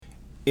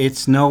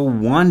It's no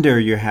wonder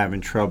you're having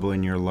trouble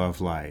in your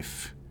love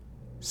life.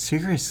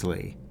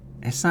 Seriously,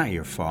 it's not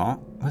your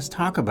fault. Let's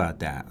talk about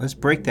that. Let's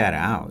break that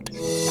out.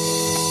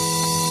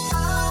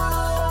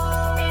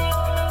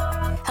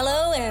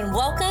 Hello and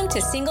welcome to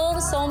Single to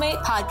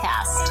Soulmate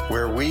podcast,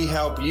 where we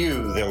help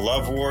you, the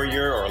love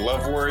warrior or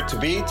love warrior to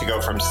be, to go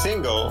from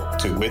single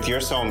to with your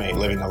soulmate,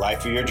 living the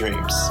life of your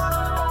dreams.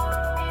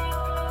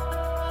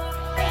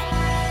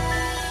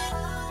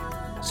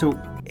 So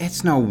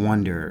it's no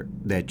wonder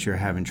that you're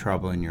having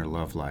trouble in your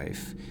love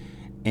life.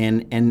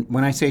 And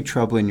when I say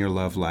trouble in your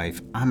love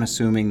life, I'm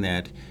assuming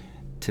that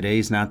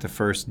today's not the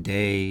first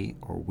day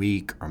or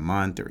week or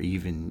month or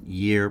even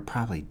year,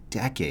 probably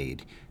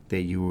decade,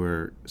 that you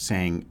were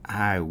saying,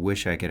 I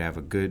wish I could have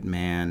a good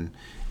man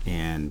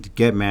and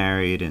get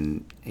married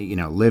and,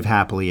 live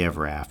happily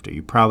ever after.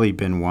 You've probably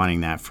been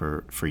wanting that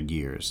for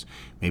years.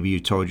 Maybe you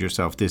told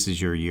yourself this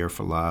is your year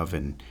for love,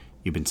 and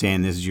you've been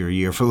saying this is your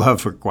year for love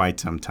for quite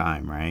some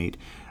time, right?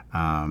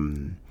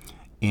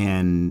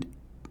 And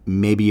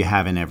maybe you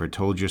haven't ever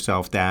told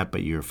yourself that,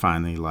 but you're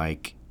finally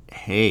like,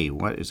 hey,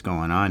 what is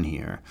going on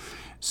here?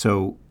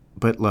 So,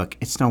 but look,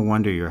 it's no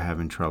wonder you're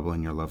having trouble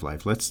in your love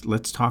life.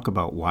 Let's talk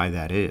about why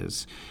that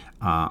is.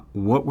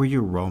 What were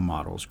your role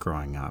models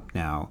growing up?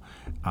 Now,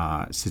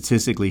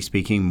 statistically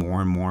speaking,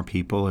 more and more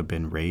people have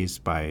been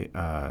raised by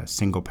a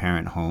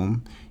single-parent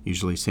home,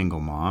 usually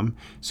single mom.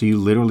 So you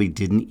literally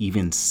didn't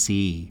even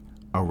see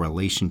a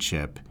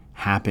relationship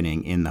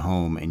happening in the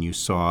home, and you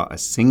saw a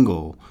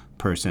single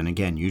person,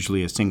 again,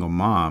 usually a single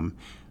mom,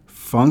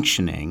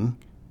 functioning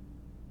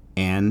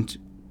and,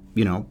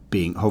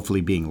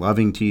 hopefully being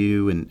loving to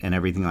you and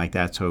everything like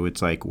that. So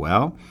it's like,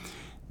 well,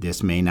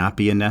 this may not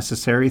be a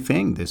necessary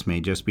thing. This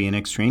may just be an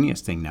extraneous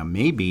thing. Now,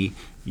 maybe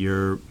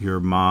your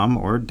mom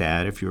or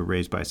dad, if you were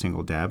raised by a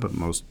single dad, but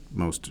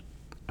most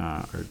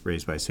are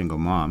raised by a single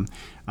mom,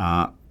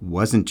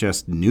 wasn't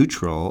just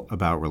neutral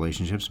about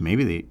relationships.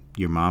 Maybe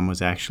your mom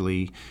was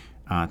actually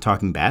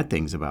talking bad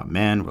things about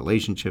men,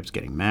 relationships,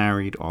 getting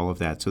married, all of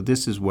that. So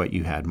this is what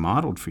you had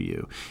modeled for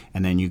you.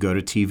 And then you go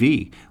to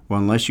TV. Well,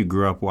 unless you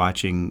grew up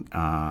watching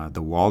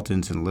the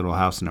Waltons and Little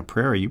House on the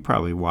Prairie, you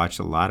probably watched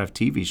a lot of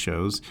TV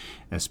shows,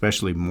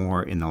 especially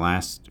more in the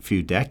last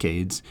few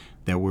decades,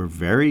 that were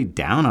very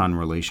down on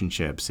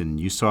relationships. And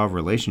you saw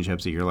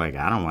relationships that you're like,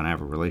 I don't want to have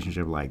a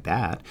relationship like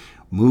that.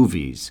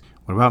 Movies.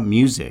 What about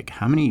music?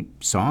 How many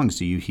songs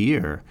do you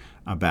hear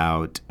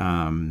about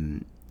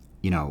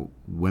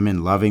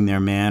women loving their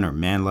man or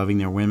man loving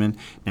their women?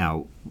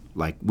 Now,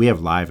 like, we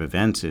have live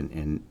events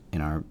in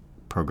our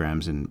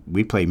programs, and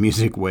we play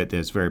music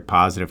that's very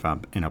positive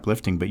and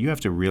uplifting, but you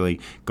have to really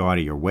go out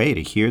of your way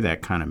to hear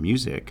that kind of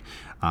music.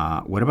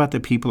 What about the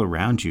people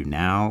around you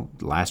now,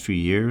 the last few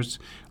years?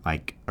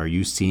 Like, are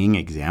you seeing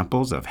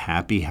examples of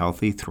happy,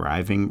 healthy,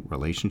 thriving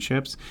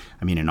relationships?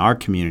 I mean, in our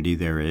community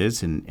there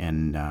is,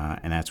 and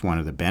that's one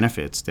of the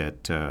benefits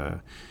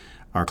that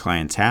our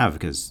clients have,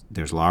 because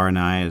there's Laura and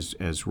I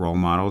as role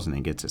models, and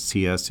they get to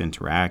see us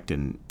interact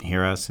and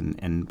hear us.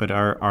 But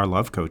our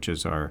love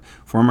coaches are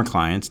former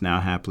clients,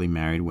 now happily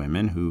married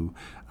women who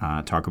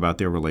talk about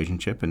their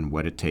relationship and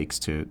what it takes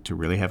to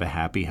really have a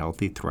happy,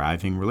 healthy,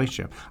 thriving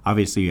relationship.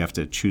 Obviously, you have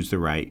to choose the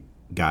right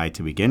guy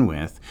to begin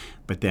with,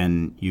 but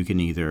then you can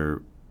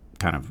either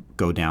kind of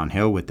go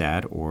downhill with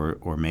that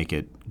or make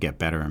it get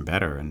better and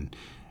better. And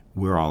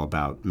we're all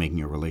about making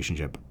your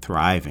relationship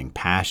thriving,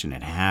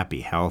 passionate,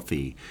 happy,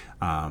 healthy,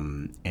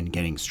 and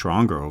getting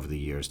stronger over the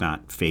years,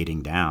 not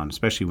fading down,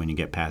 especially when you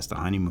get past the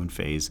honeymoon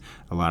phase.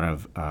 A lot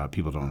of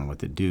people don't know what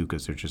to do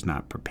because they're just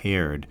not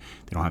prepared.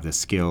 They don't have the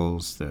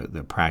skills,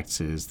 the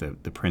practices,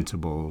 the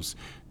principles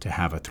to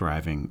have a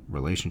thriving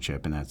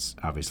relationship, and that's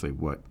obviously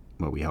what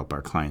we help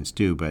our clients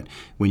do. But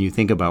when you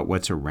think about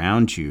what's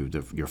around you,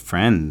 your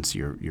friends,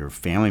 your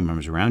family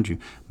members around you,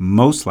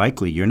 most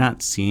likely you're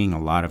not seeing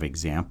a lot of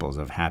examples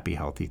of happy,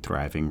 healthy,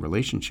 thriving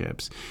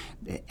relationships.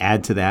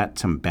 Add to that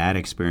some bad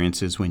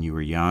experiences when you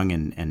were young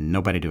and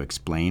nobody to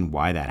explain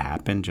why that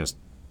happened, just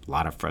a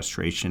lot of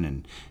frustration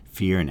and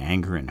fear and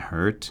anger and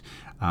hurt.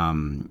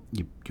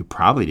 You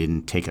probably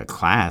didn't take a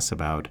class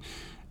about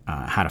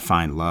how to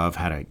find love,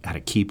 how to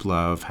keep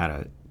love, how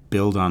to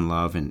build on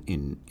love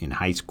in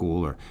high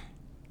school or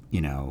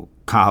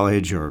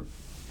college or,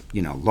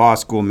 law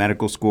school,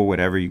 medical school,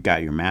 whatever. You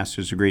got your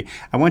master's degree.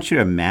 I want you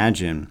to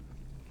imagine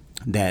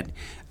that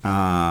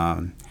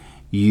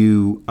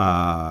you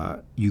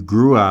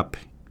grew up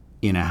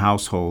in a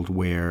household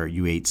where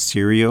you ate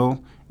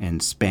cereal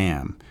and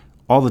Spam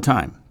all the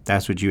time.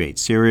 That's what you ate: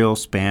 cereal,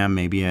 Spam,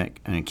 maybe an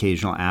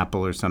occasional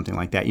apple or something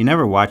like that. You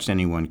never watched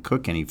anyone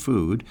cook any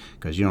food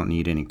because you don't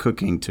need any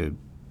cooking to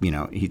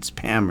eat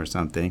Spam or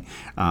something,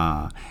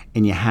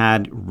 and you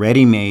had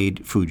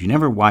ready-made food. You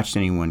never watched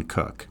anyone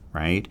cook,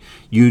 right?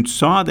 You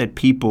saw that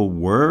people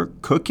were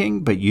cooking,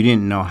 but you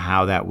didn't know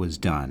how that was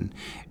done.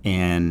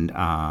 And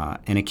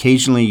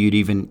occasionally you'd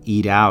even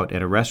eat out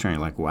at a restaurant.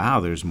 You're like, wow,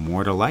 there's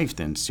more to life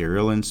than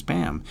cereal and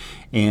Spam.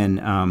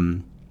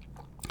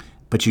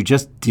 But you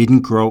just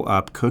didn't grow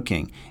up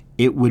cooking.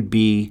 It would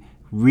be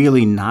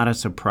really not a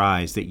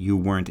surprise that you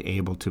weren't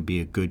able to be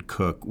a good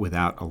cook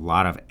without a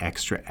lot of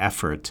extra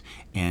effort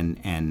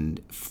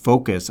and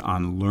focus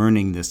on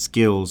learning the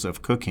skills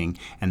of cooking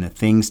and the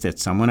things that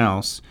someone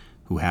else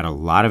who had a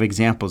lot of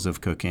examples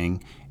of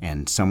cooking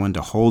and someone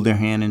to hold their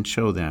hand and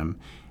show them,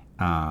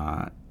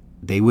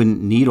 they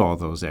wouldn't need all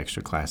those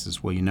extra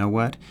classes. Well, you know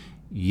what?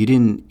 You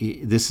didn't.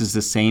 This is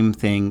the same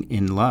thing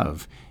in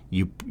love.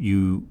 You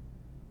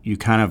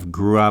kind of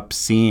grew up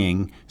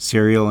seeing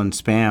cereal and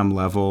Spam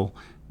level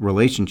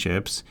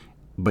relationships,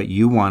 but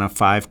you want a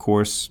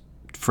 5-course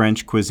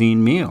French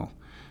cuisine meal.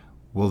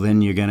 Well,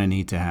 then you're going to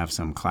need to have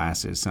some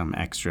classes, some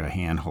extra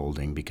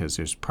hand-holding, because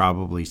there's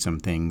probably some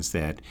things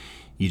that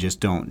you just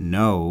don't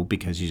know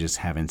because you just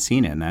haven't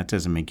seen it. And that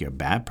doesn't make you a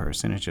bad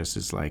person. It just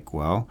is like,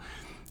 well,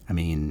 I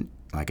mean,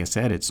 like I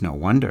said, it's no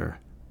wonder.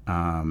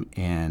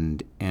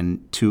 And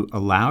to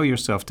allow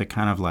yourself to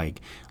kind of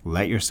like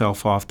let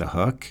yourself off the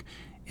hook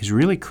is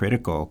really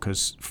critical,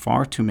 because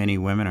far too many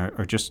women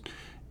are just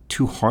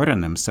too hard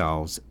on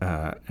themselves,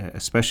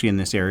 especially in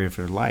this area of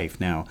their life.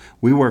 Now,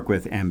 we work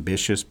with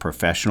ambitious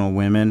professional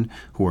women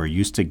who are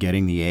used to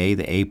getting the A+,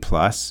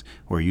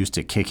 who are used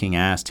to kicking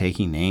ass,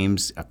 taking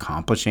names,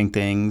 accomplishing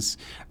things,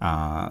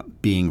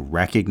 being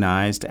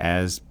recognized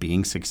as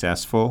being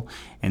successful.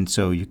 And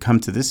so you come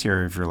to this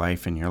area of your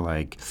life and you're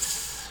like,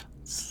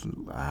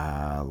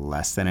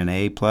 less than an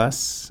A+,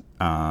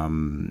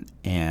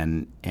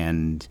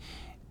 and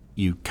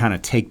you kind of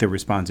take the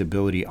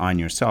responsibility on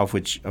yourself,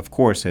 which of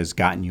course has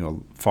gotten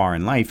you far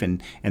in life.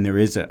 And there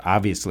is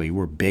obviously,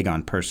 we're big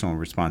on personal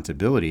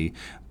responsibility,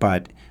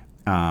 but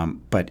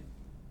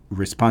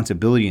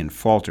responsibility and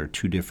fault are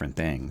two different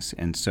things.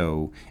 And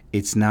so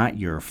it's not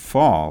your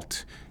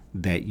fault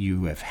that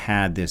you have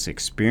had this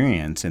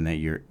experience and that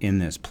you're in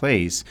this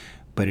place,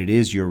 but it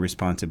is your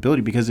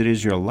responsibility, because it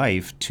is your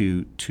life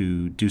to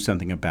do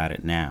something about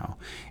it now.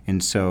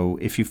 And so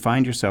if you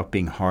find yourself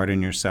being hard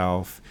on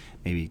yourself,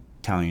 maybe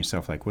telling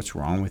yourself like, what's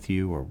wrong with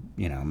you? Or,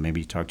 maybe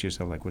you talk to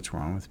yourself like, what's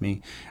wrong with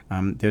me?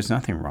 There's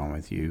nothing wrong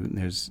with you. And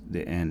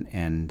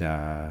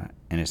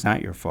it's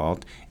not your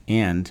fault.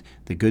 And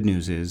the good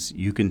news is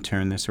you can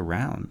turn this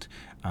around.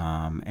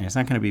 And it's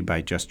not going to be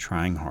by just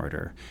trying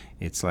harder.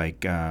 It's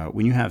like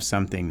when you have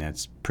something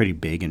that's pretty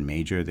big and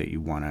major that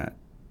you want to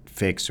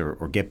fix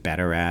or get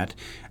better at,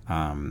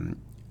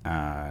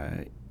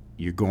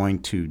 you're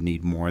going to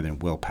need more than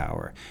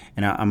willpower.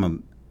 And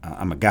I'm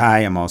a guy.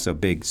 I'm also a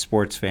big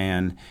sports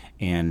fan,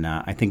 and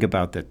I think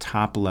about the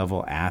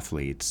top-level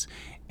athletes.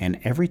 And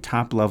every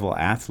top-level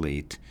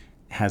athlete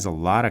has a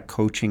lot of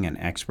coaching and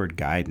expert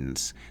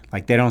guidance.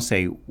 Like, they don't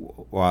say,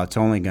 well, it's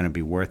only going to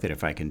be worth it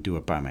if I can do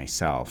it by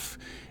myself.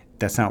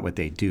 That's not what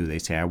they do. They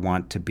say, I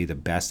want to be the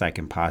best I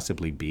can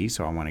possibly be,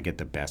 so I want to get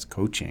the best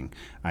coaching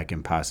I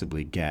can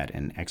possibly get,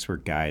 and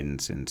expert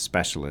guidance and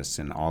specialists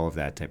and all of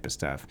that type of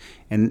stuff.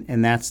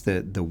 And that's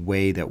the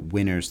way that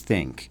winners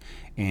think.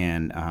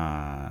 And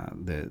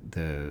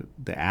the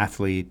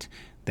athlete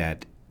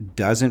that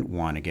doesn't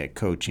want to get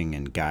coaching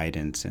and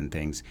guidance and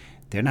things,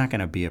 they're not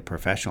going to be a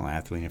professional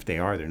athlete. And if they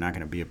are, they're not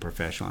going to be a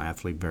professional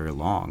athlete very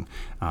long.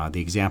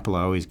 The example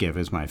I always give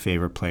is my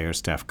favorite player,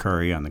 Steph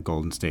Curry, on the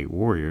Golden State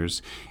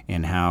Warriors,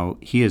 and how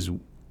he is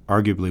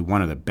arguably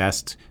one of the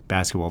best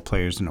basketball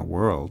players in the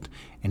world,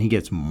 and he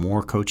gets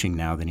more coaching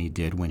now than he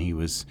did when he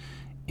was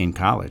in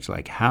college.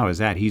 Like, how is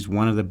that? He's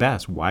one of the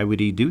best. Why would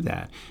he do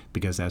that?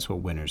 Because that's what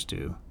winners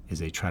do, is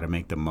they try to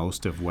make the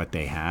most of what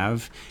they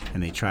have,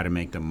 and they try to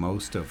make the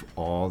most of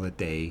all that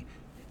they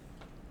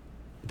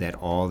not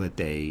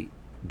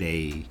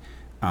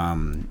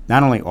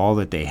only all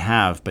that they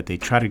have, but they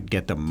try to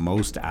get the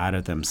most out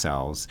of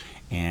themselves.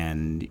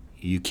 And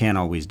you can't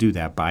always do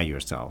that by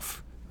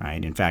yourself,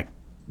 right? In fact,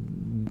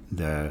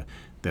 the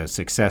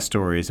success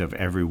stories of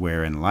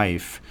everywhere in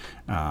life,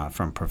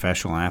 from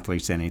professional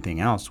athletes to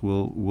anything else,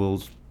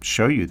 will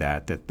show you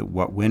that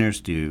what winners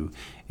do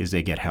is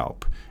they get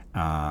help.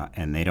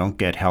 And they don't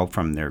get help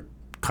from their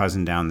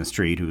cousin down the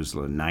street who's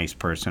a nice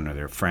person, or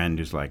their friend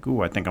who's like,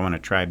 ooh, I think I want to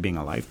try being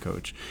a life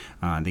coach.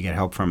 They get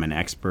help from an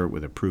expert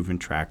with a proven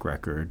track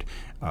record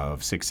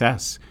of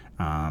success,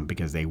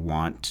 because they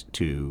want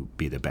to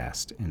be the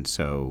best. And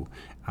so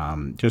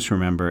just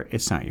remember,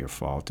 it's not your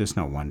fault. It's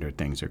no wonder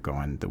things are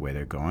going the way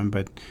they're going,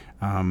 but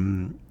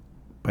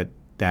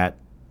that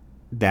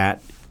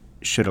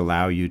should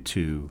allow you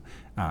to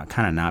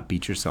kind of not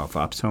beat yourself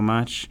up so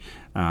much.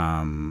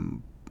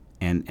 And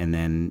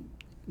then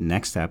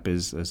next step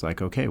is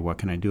like, okay, what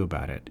can I do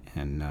about it?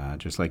 And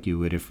just like you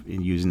would if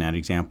using that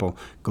example,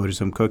 go to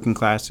some cooking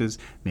classes.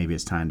 Maybe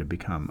it's time to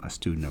become a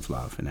student of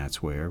love, and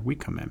that's where we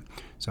come in.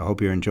 So I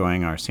hope you're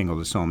enjoying our Single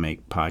to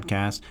Soulmate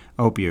podcast.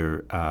 I hope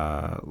you're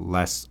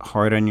less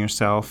hard on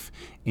yourself,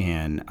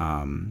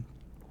 and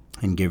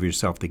give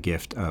yourself the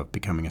gift of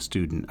becoming a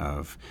student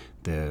of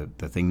the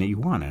thing that you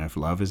want. And if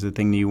love is the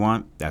thing that you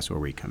want, that's where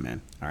we come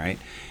in. All right.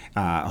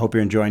 I hope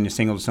you're enjoying the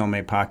Single to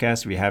Soulmate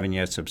podcast. If you haven't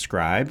yet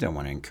subscribed, I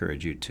want to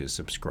encourage you to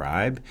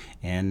subscribe.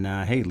 And,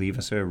 hey, leave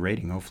us a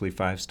rating, hopefully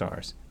 5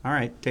 stars. All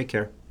right. Take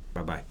care.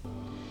 Bye-bye.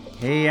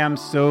 Hey, I'm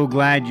so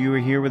glad you were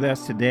here with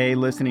us today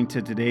listening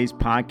to today's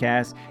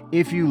podcast.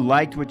 If you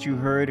liked what you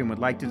heard and would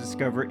like to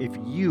discover if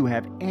you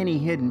have any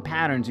hidden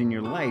patterns in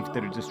your life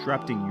that are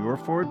disrupting your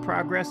forward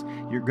progress,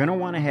 you're going to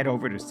want to head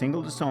over to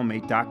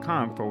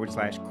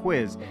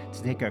singletosoulmate.com/quiz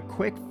to take a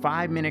quick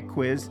 5-minute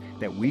quiz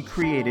that we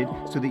created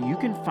so that you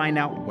can find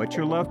out what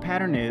your love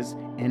pattern is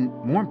and,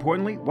 more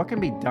importantly, what can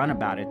be done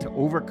about it to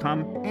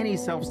overcome any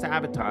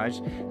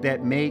self-sabotage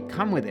that may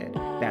come with it.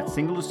 That's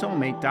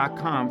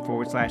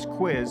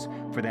singletosoulmate.com/quiz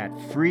for that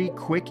free,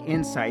 quick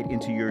insight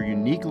into your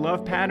unique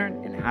love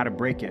pattern and how to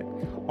break it.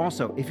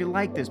 Also, if you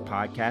like this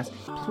podcast,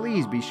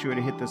 please be sure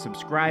to hit the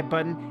subscribe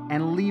button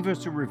and leave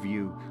us a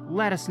review.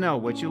 Let us know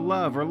what you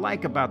love or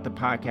like about the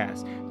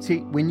podcast. See,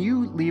 when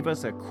you leave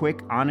us a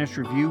quick, honest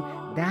review,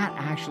 that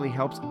actually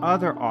helps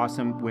other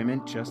awesome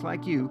women just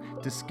like you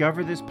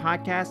discover this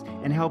podcast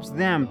and helps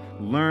them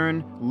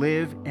learn,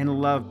 live,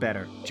 and love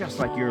better, just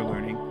like you're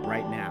learning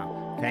right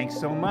now. Thanks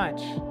so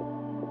much.